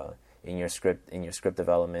in your script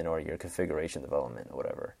development or your configuration development or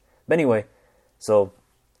whatever. But anyway, so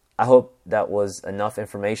I hope that was enough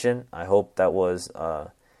information. I hope that was an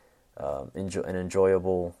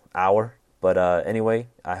enjoyable hour. But anyway,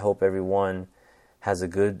 I hope everyone has a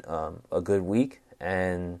good week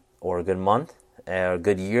or a good month or a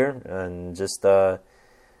good year, and just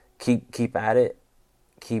keep at it.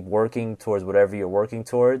 Keep working towards whatever you're working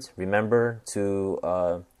towards. Remember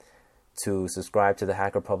to subscribe to the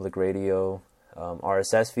Hacker Public Radio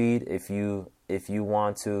RSS feed. If you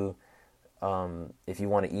want to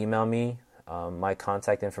email me, my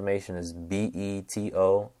contact information is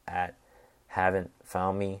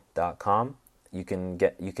beto@haven'tfoundme.com. You can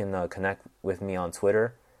connect with me on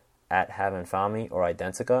Twitter @haven'tfoundme or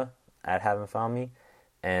Identica @haven'tfoundme.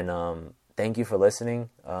 And thank you for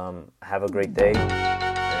listening. Have a great day.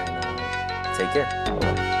 Take care.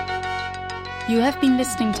 Bye-bye. You have been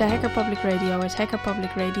listening to Hacker Public Radio at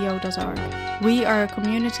hackerpublicradio.org. We are a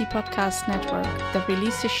community podcast network that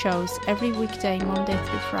releases shows every weekday, Monday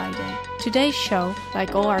through Friday. Today's show,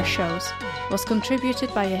 like all our shows, was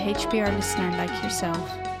contributed by a HPR listener like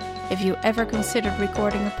yourself. If you ever considered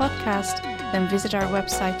recording a podcast, then visit our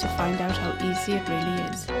website to find out how easy it really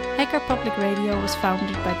is. Hacker Public Radio was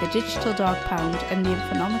founded by the Digital Dog Pound and the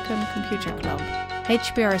Infonomicon Computer Club.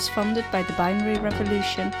 HPR is funded by the Binary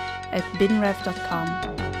Revolution at binrev.com.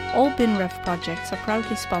 All BinRev projects are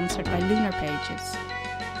proudly sponsored by Lunar Pages.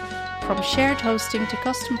 From shared hosting to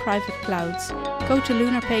custom private clouds, go to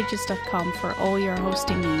lunarpages.com for all your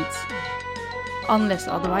hosting needs. Unless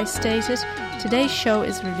otherwise stated, today's show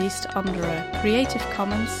is released under a Creative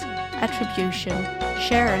Commons Attribution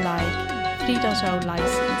Share Alike 3.0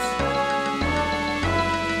 license.